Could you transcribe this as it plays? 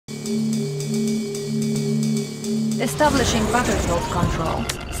Establishing battlefield control.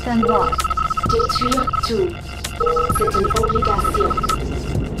 Stand by. Détruire tout. C'est une obligation.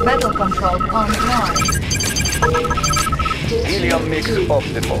 Battle control online. Helium mix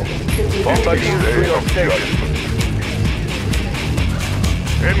optimal. Bombardier relocation.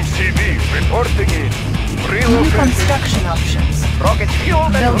 MCV reporting in. New construction options. Rocket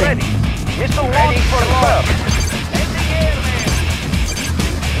fueled and Building. ready. Missile ready for launch.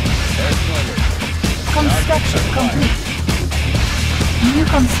 Construction complete. New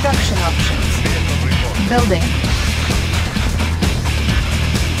construction options. Building.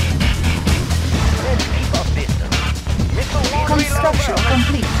 Let's keep up distance. Missile launch Construction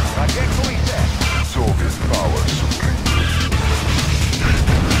complete. trajectory set. Soviet power supreme.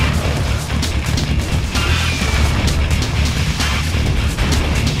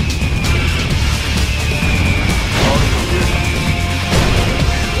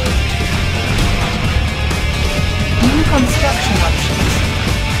 New construction options.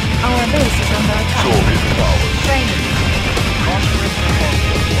 Our base is under attack. Soviet power. Training.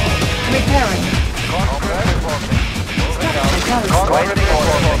 Repairing.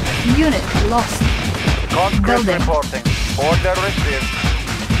 Garrison. Unit lost. Building. Reporting. Order received.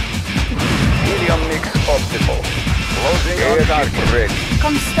 Helium mix optimal. Closing on target. Ready.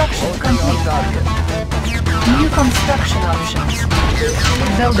 Construction complete. New construction options.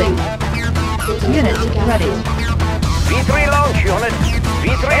 Building. Unit ready. V3 launch unit.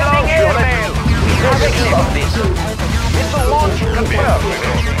 V3 launch unit. Keep up distance. Missile launch confirmed.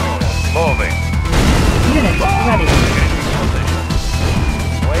 Moving. Unit ready.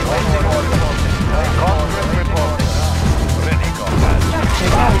 Conscript reporting. Ready, combat. Structure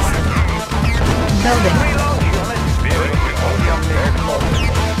garrison. Building. Launch unit.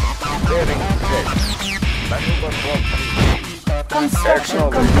 Bearing set. Maneuver from Construction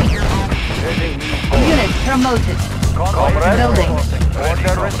complete. Unit promoted. Building.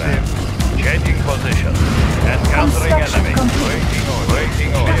 Order received. Changing position. Encountering Construction enemy. complete.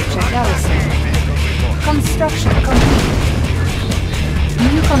 Waiting order. Structure garrison. Construction complete.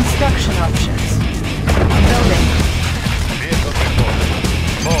 New construction options. Building. Vehicle reporting.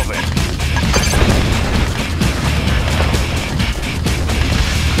 Moving.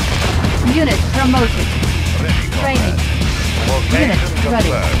 Unit promoted. Ready, Training. Location Unit ready.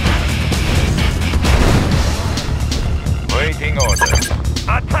 confirmed. Waiting order.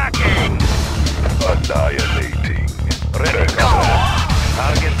 Attacking! Annihilating. Ready, combat.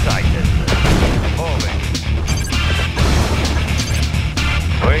 Target sighted. Moving.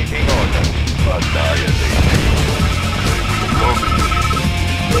 Waiting order. Annihilating. Moving.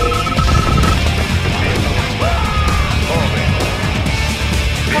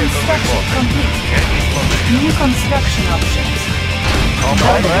 Construction complete. Changing position. New construction options.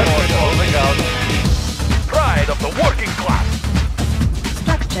 Combat Building. moving out. Pride of the working class.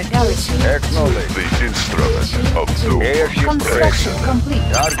 Structure garrison. Acknowledge. The instrument of doom. Airship Construction ready. complete.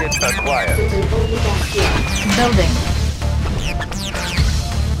 Target acquired. C'est une obligation. Building.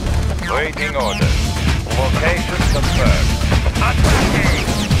 Waiting order. Location confirmed. Attacking!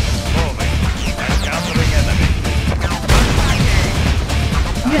 Moving. Encountering enemy.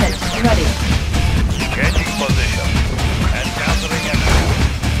 Unit ready. Changing position. Encountering enemy.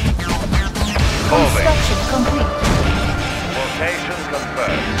 Moving. Construction complete. Location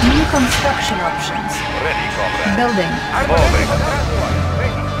confirmed. New construction options. Ready, comrade. Building. Moving.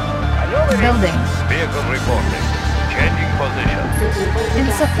 Building. Vehicle reporting. Changing position.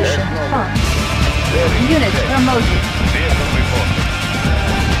 Insufficient funds. Unit promoted. Vehicle reporting.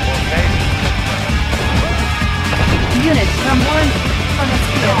 Location Unit from one on its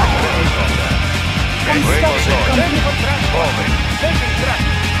way. Construction complete. moving. Taking track.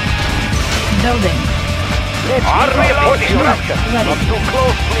 Building. Army reporting. Ready. Not too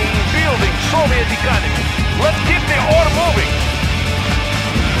closely building Soviet economy. Let's keep the ore moving.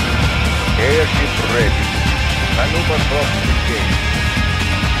 Airship ready. Maneuver from the gate.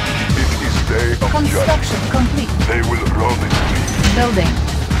 In this day of Construction judgment, complete. they will run in peace. Building.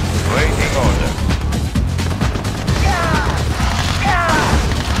 Waiting order.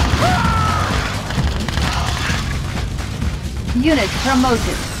 Unit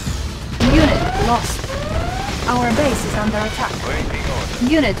promoted. Unit lost. Our base is under attack. Waiting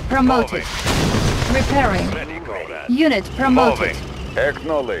order. Unit promoted. Repairing. Ready, comrade. Unit promoted. Moving.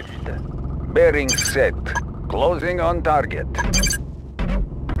 Acknowledged. Bearing set. Closing on target.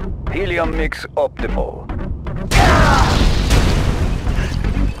 Helium mix optimal.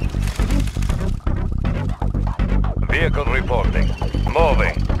 Vehicle reporting.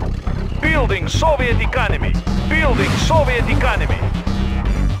 Moving. Building Soviet economy. Building Soviet economy.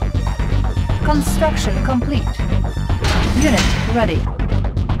 Construction complete. Unit ready.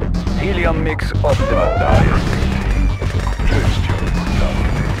 Helium mix optimal. Gesture done.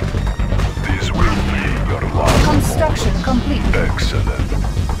 This will be your last Construction moment. complete. Excellent.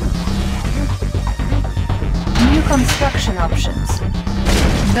 New construction options.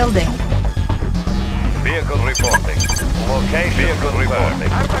 Building. Vehicle reporting. Location vehicle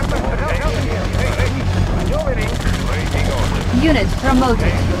reporting. Waiting order. Unit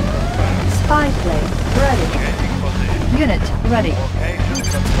promoted. Spy plane ready. Changing position. Unit ready. Location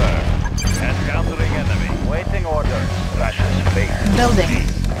confirmed. Encountering enemy. Waiting order. Flashes fate. Building.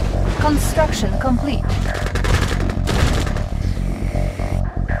 Construction complete.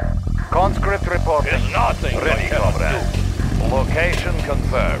 Conscript reporting. There's nothing. Ready, comrade. Location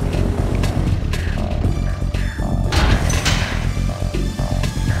confirmed.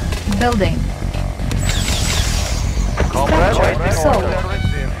 Building. Comrade, Structure waiting sold. order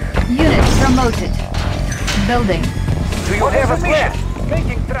received. Unit promoted. Building. Do you have a plan?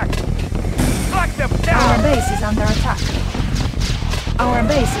 Making track. Lock them Our base is under attack. Our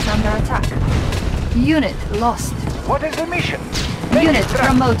base is under attack. Unit lost. What is the mission? Unit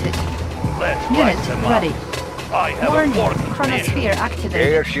promoted. Let's Unit light them up. ready. I have Warning. important mission. Chronosphere activated.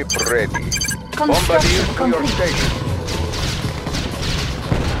 Airship ready. Bombardier Construction to your complete. station.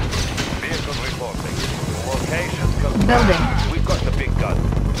 Vehicle reporting. Location confirmed. Building. We've got the big gun.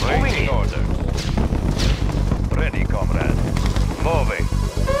 Waiting order. Ready, comrade. Moving.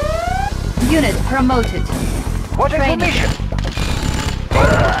 Unit promoted. What Training. mission?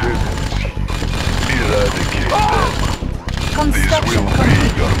 Eradicate them. This Construction will be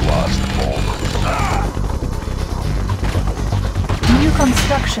complete. your last moment. New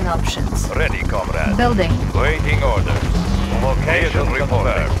construction options. Ready, comrade. Building. Waiting order. Location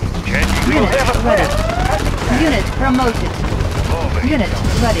confirmed. Changing Unit position. ready. Unit promoted. Moving. Unit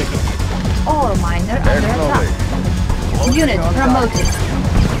ready. Ore miner under attack. Acknowledged. Unit promoted.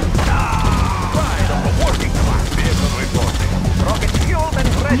 Working class. Vehicle reporting. Rocket fueled and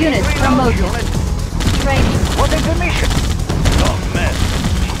ready. Unit Reload promoted. unit. Training. What is the mission? Don't mess.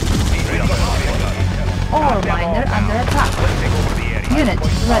 Ore miner under attack. Let's take over the area. Unit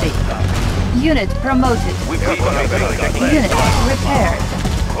ready. Unit promoted. We've got the big gun. Unit repaired.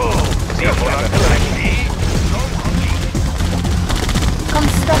 Vehicle artillery.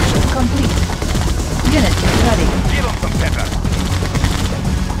 Construction complete. Unit ready. Give them some pepper.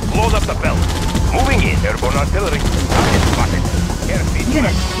 Load up the belt. Moving in. Airborne artillery. Target spotted. Airspeed.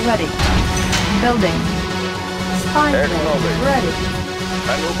 Unit ready. Building. Spy plane Acknowledged. ready.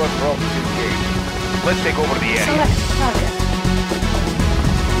 Maneuver props engaged. Let's take over the area. Select target.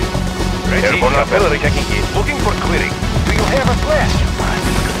 Ready. Airborne artillery checking in. Looking for clearing. Do you have a flash?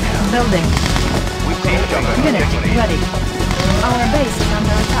 Building. We've seen each other. Unit ready. Our base is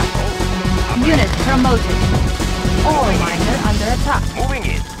under attack. Unit promoted. Ore miner under attack. Moving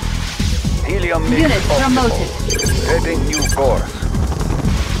in. Helium mix Unit optimal. promoted. Setting new course.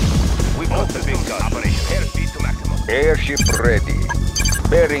 We've got the big gun. Operation airspeed to maximum. Airship ready.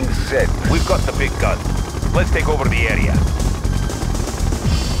 Bearing set. We've got the big gun. Let's take over the area.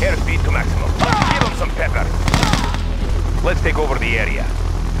 Airspeed to maximum. Give them some pepper. Let's take over the area.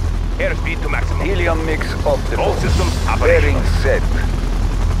 Airspeed to maximum. Helium mix optimal. All systems Bearing operational. set.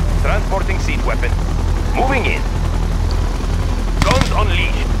 Transporting siege weapon. Moving in. Guns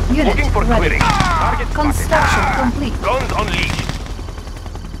unleashed. Unit Looking for ready. clearing. Target Construction spotted. complete. Guns unleashed.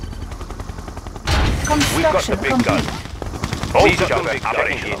 We've got the Construction big gun. complete. All systems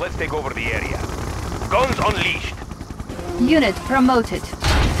operational. Let's take over the area. Guns unleashed. Unit promoted.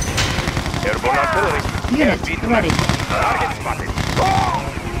 Airborne artillery. Unit Airspeed to ready. maximum. Target spotted.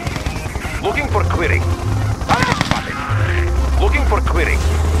 Looking for clearing. Target spotted. Looking for clearing.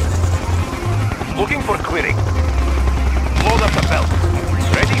 Looking for clearing. Load up the belt.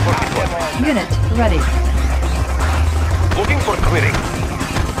 Ready for deployment. Unit ready. Looking for clearing.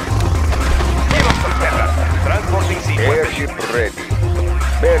 Give up some pepper. Transporting siege weapon. Airship ready.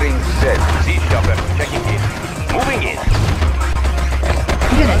 Bearing set. Siege chopper. Checking in. Moving in.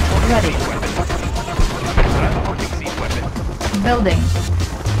 Unit ready. Transporting siege weapon. Building.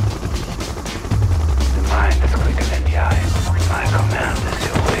 The mind is quicker than the eye. My command is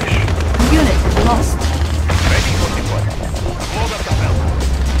your wish. Unit lost. Ready for deployment. Load up the belt.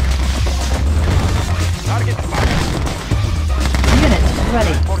 Target spotted. Unit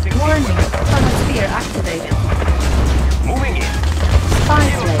ready. Warning. Chronosphere activated. Moving in. Spy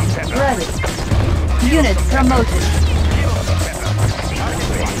plane ready. Unit promoted.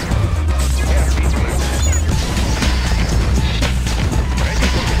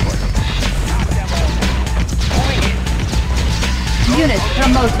 Moving in. Unit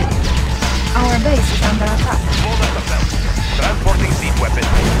promoted. Our base is under attack. Load up the belt. Transporting siege weapon.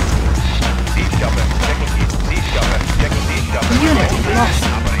 Siege chopper. Checking siege. Siege chopper. Checking siege chopper. Unit lost.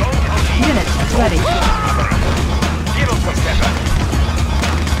 Unit ready. Give us some pepper.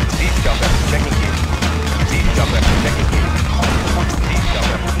 Siege chopper. Checking siege. Siege chopper. Checking siege. Siege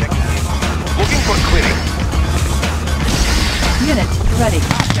chopper. Checking siege. Looking for clearing. Unit ready.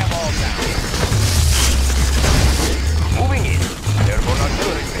 Moving in. Airborne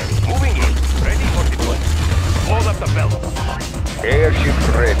artillery ready. Moving in. Ready for deployment. Load up the belt. Airship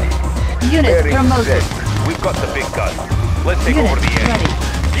ready. Unit Bearing promoted. set. We've got the big gun. Let's take Unit over the air. ready.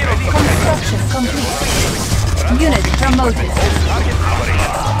 Ready for Construction complete. Unit promoted. target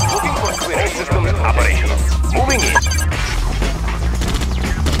operational. Looking for clearing. All systems operational. Moving in.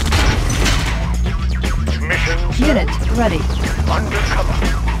 Mission Unit ready. undercover.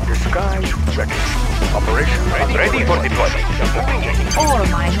 Disguise ready. Operation Ready for deployment. Moving in. Ore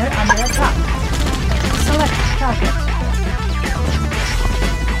miner under attack. Select target.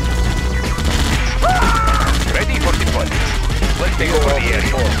 Ready for deployment. Let's take over the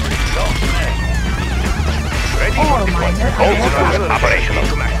area. Ready for Ore deployment. miner All under systems attack. operational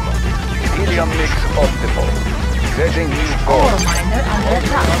to maximum. Helium mix optimal. Setting new Ore course. miner under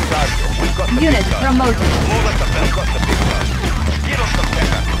attack. We've got the Unit big gun. promoted. Load up the belt. We've got the big gun. Give us some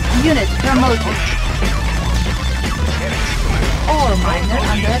pepper. Unit promoted. Ore miner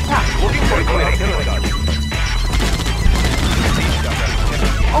under attack. Looking for clearing.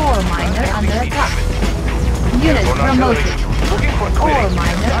 Ore miner under attack. Unit promoted. Looking for Ore clearing.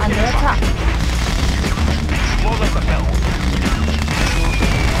 miner under attack. Load up the belt.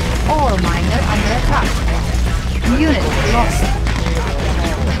 Ore miner under attack. Unit lost.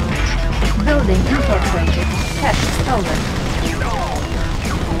 Building infiltrated. Cache stolen.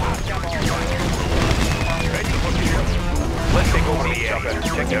 Let's take over the area.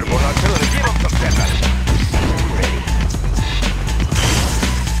 Check airborne artillery. Give us some pepper. Ready.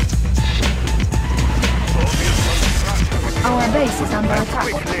 Our base is under attack.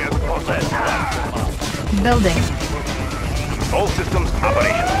 Quickly as possible. Building. All systems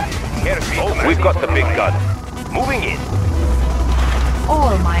operational. Airfield. We've got the big gun. Moving in.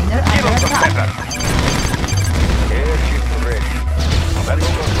 Ore miner Give under us some attack. pepper. Airship ready.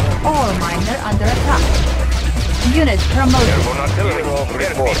 Ore miner under attack. Unit promoted. Airborne artillery.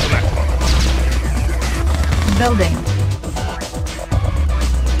 Airfield to maximum. Building.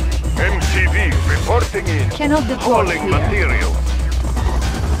 MCV reporting in. Cannot deploy Hauling here. material.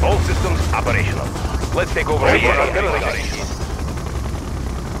 All systems operational. Let's take over the area.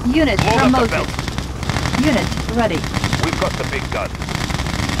 Unit Load up the promoted. belt. Unit ready. We've got the big gun.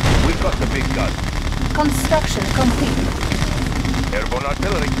 We've got the big gun. Construction complete. Airborne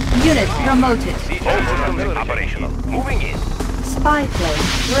artillery. Unit promoted. All systems operational. Moving in. Spy plane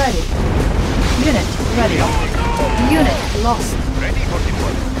ready. Unit ready. Unit lost. Ready for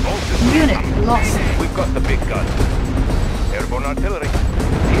deployment. All systems. Unit lost. We've got the big gun. Airborne artillery.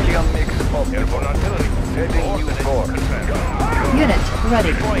 Helium mix optimal. Airborne artillery. Setting new course. Unit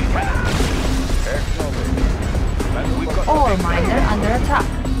ready. Acknowledged. We've got Ore miner under attack.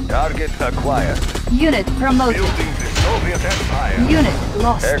 Target acquired. Unit promoted. Building the Soviet Empire. Unit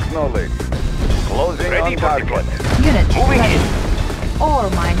lost. Acknowledged. Closing ready on for target. deployment. Unit Moving ready. in. Ore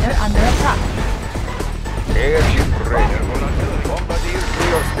miner under attack. Airship ready. Airborne artillery. Bombardier to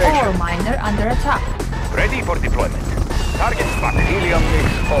your Ore station. miner under attack. Ready for deployment. Target spotted. Helium mix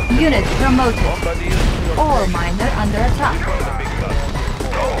optimal. Unit promoted. Bombardier to your Ore miner under attack. The big gun.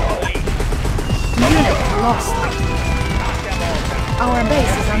 Unit lost. Our base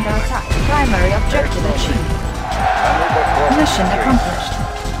is under attack. Primary objective achieved. Mission accomplished.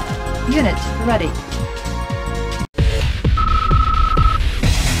 Unit ready.